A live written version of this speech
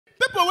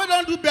people who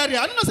don't do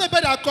burial. I don't know say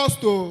burial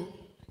cost though.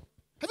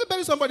 Have you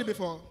buried somebody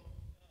before?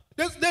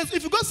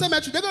 If you go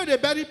cemetery, they're going to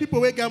bury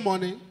people who get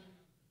money.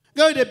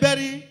 They're going to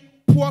bury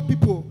poor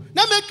people.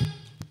 Now make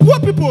poor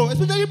people,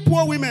 especially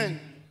poor women,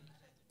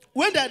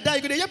 when they die,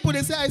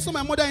 they say, I saw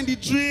my mother in the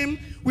dream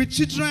with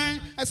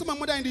children. I saw my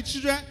mother in the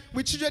children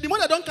with children. The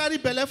mother don't carry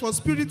belly for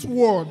spirit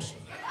world.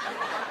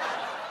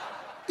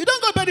 You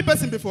don't go bury the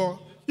person before.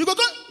 You go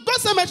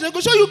cemetery, they go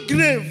show you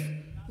grave.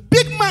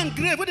 Big man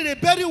grave, where they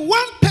bury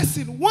one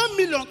person, 1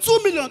 million,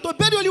 2 million, to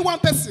bury only one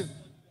person.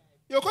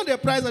 You call the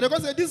price, and they go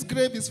say, this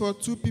grave is for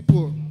 2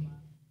 people.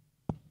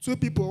 2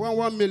 people,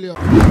 1 million.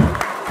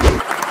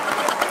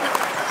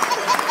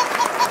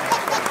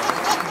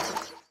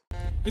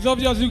 It's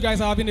obvious you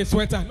guys are having a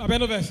sweat time.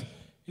 It's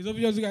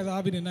obvious you guys are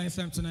having a nice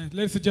time tonight.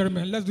 Ladies and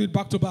gentlemen, let's do it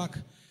back to back.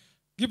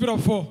 Give it up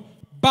for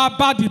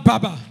Baba the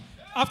Baba.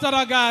 After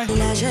that guy,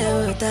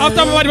 after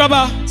Baba the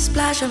Baba,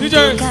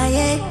 DJ,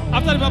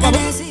 after the Baba,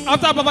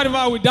 after Baba the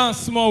Baba, we dance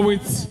small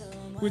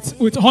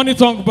with Honey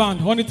Tongue Band.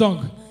 Honey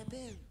Tongue.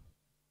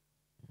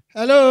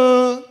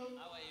 Hello.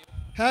 How are you?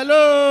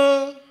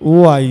 Hello.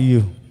 Who are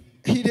you?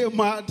 He dey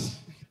mad.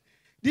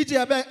 DJ,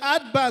 I beg,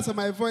 add bass on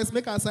my voice,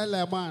 make I sound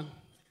like a man.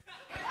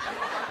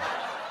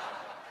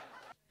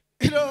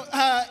 You know,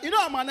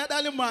 I'm an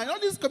elderly man. All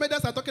these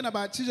comedians are talking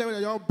about children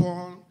when they're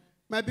born.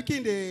 My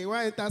pikin, they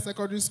want to enter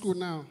secondary school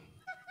now.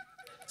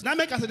 So now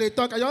make us they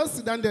talk. I just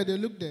sit down there, they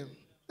look them.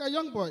 They're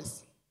young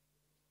boys.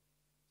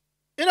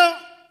 You know,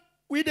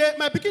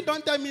 my pikin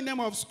don't tell me name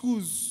of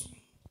schools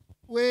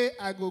where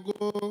I go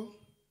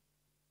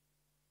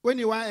when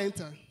you want to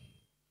enter.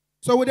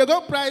 So when they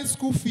go price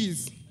school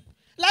fees.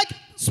 Like,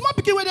 small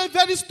pikin when they're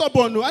very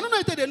stubborn. No? I don't know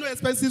if they know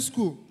expensive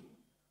school.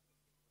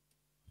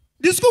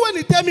 The school, when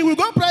they tell me, we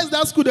go price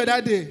that school the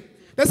other day.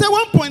 They say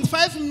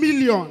 1.5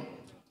 million.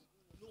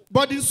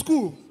 But in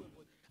school.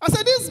 I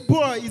said, this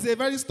boy is a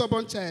very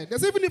stubborn child. They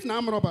say, even if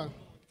I'm robber.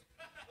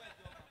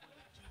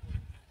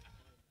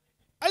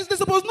 I said, they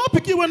suppose not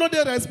picking when not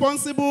they're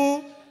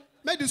responsible,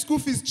 make the school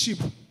fees cheap.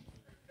 You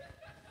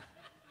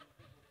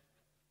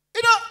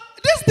know,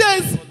 these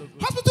days,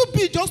 hospital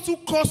bill just to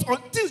cost, or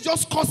things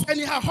just cost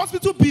anyhow,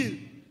 hospital bill.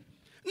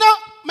 Now,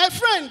 my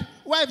friend,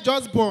 wife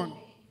just born.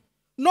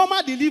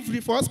 Normal delivery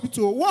for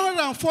hospital,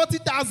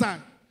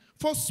 140,000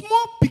 for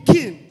small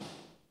pikin.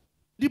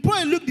 The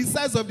boy look the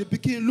size of the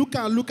pikin, look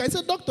and look. I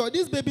said, doctor,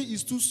 this baby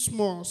is too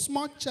small,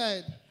 small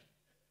child.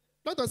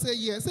 Doctor said,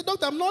 yes. I said,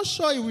 doctor, I'm not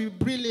sure it will be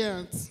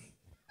brilliant.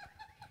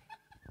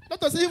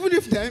 Doctor said, even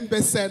if they're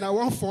imbecile, I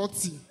want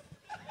 140.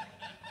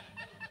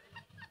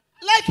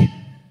 Like,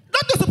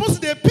 doctor supposed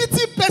to be a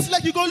pity person,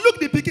 like you go look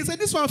the pikin, say,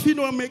 this one fee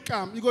no make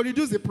come. You go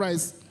reduce the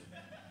price.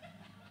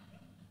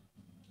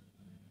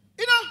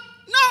 You know,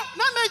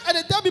 now make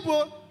I tell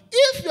people,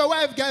 if your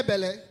wife get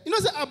belly, you know,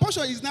 say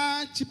abortion is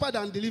now cheaper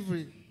than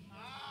delivery.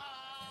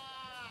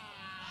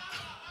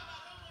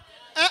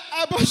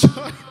 Abortion.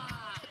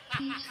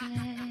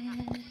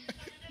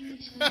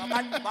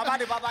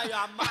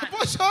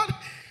 Abortion.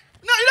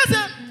 No, you know,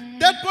 say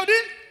dead body.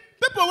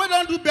 People who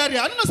don't do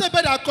burial. I don't know say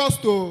burial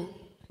cost though.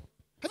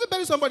 Have you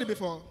buried somebody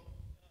before?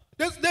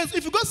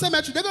 If you go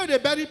cemetery, they're going to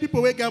bury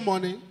people who get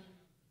money.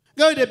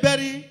 They're going to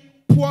bury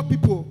poor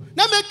people.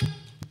 Now make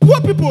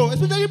poor people,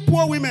 especially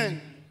poor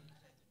women,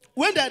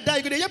 when they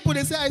die,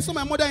 they say, I saw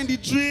my mother in the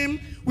dream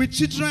with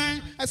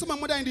children. I saw my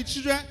mother in the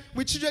children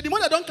with children. The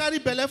mother don't carry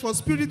belly for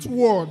spirit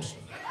world.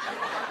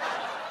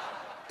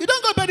 You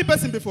don't go bury the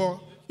person before.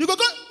 You go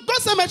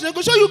cemetery, they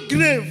go show you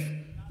grave.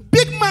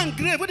 Big man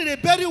grave, where they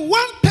bury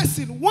one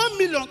person, 1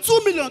 million,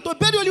 2 million, to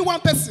bury only one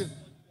person.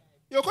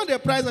 You call the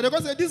price, and they go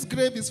say, this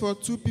grave is for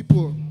 2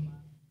 people.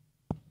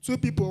 2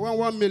 people,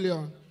 1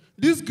 million.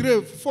 This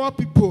grave, 4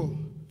 people.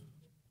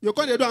 You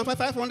can't do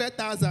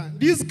 500,000.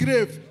 This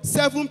grave,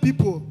 7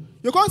 people.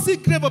 You can't see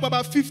grave of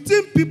about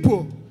 15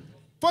 people.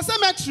 For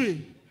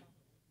cemetery,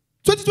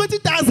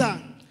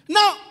 20,000.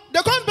 Now,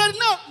 they can't bury,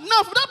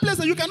 now for that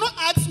place, you cannot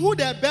ask who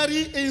they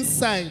bury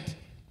inside.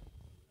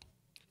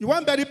 You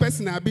want bury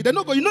person, they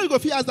not go, you go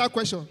ask that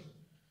question.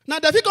 Now,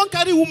 if you can't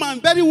carry woman,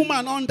 bury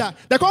woman under,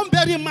 they can't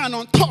bury man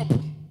on top.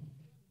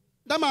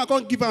 That man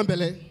can't give them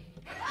belly.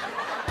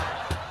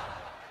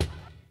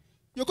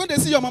 You can't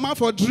see your mama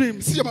for dream.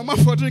 See your mama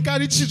for dream,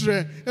 carry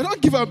children. You don't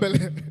give her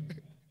belly.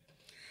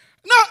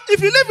 Now,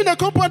 if you live in a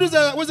compound with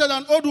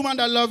an old woman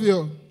that loves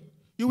you,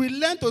 you will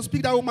learn to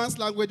speak that woman's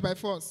language by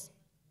force.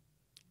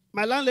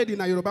 My landlady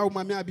in a Yoruba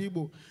woman, me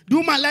Abibo. The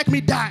woman like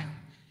me die.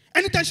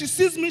 Anytime she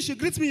sees me, she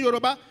greets me in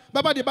Yoruba.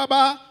 Baba de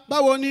Baba,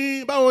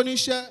 Bawoni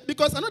She.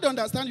 Because I know they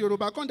understand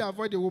Yoruba, I can't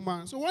avoid the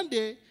woman. So one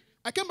day,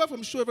 I came back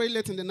from show very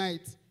late in the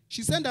night.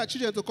 She sent her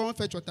children to come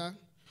fetch water.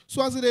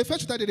 So as they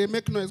fetch water, they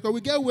make noise. Because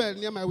we get well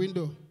near my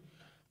window.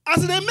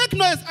 As they make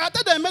noise,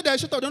 after they make their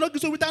shut up, they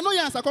don't. So with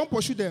annoyance, I can't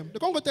pursue them. They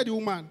can't go tell the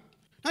woman.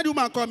 Now the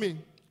woman come in.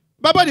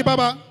 Baba de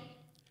Baba,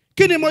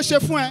 kini mo she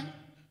fun e?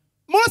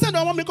 Mo say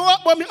don't want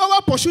me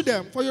over pursue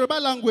them for Yoruba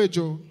language.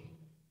 Oh.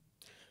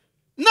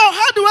 Now,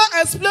 how do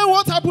I explain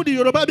what happened in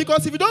Yoruba?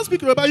 Because if you don't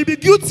speak Yoruba, you'll be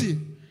guilty.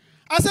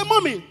 I said,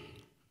 Mommy,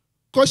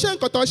 koshen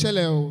koto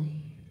shele o.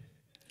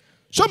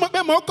 Show me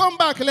more come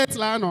back let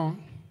lano.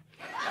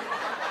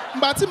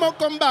 Mbati mo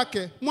come back.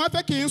 Mo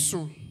afe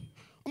kinsu.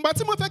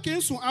 Mbati mo afe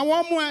kinsu. I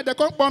want more de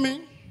come for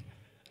me.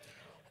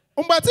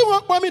 Mbati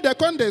mo for me de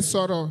come de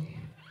sorrow.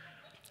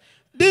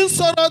 Din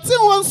sorrow ti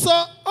won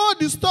so all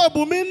disturb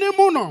me ni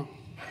mu no.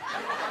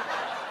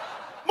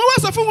 Mo wa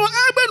so fun won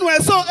egbenu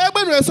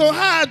eso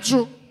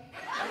haaju.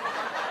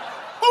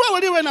 Mo wa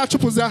wori we na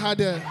chupuza ha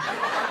there.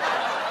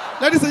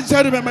 Ladies and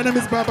gentlemen, my name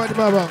is Baba the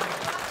Baba.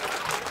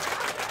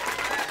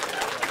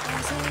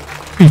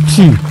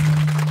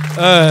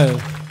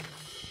 Ichi.